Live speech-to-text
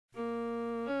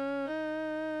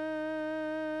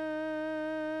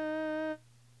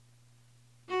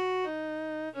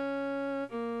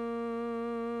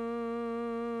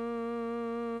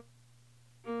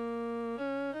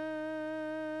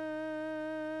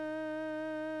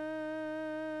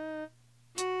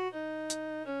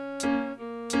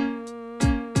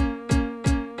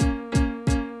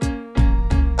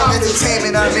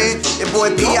you know what I mean? Your boy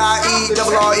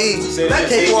P-I-E-R-R-E.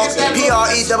 Cakewalk,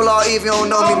 P-R-E-R-R-E. If you don't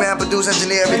know me, man, produce,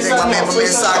 engineer, everything. My man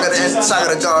Saga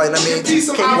the God, you know what I mean?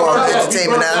 Cakewalk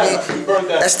Entertainment, you know what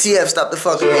I mean? STF, stop the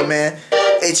fuck with me, man.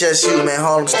 HSU, man,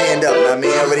 Harlem stand up, you know what I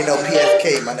mean? I already know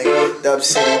PFK, my nigga. Dub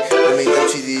City, you know what I mean?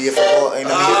 WTD, you know what I mean?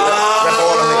 Rep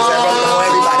all them niggas, everybody.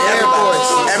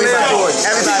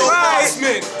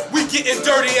 We getting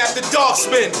dirty after dark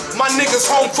spin. My niggas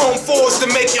home chrome 4s to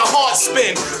make your heart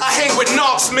spin. I hang with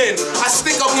marksmen, I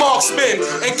stick up marksmen.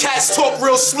 And cats talk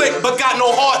real slick but got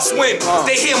no hearts win.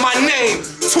 They hear my name,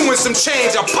 2 and some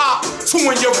change. I pop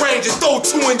 2 in your range and throw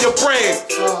 2 in your brain.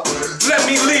 Let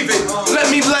me leave it,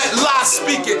 let me let lies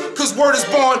speak it. Cause word is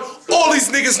born, all these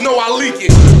niggas know I leak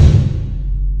it.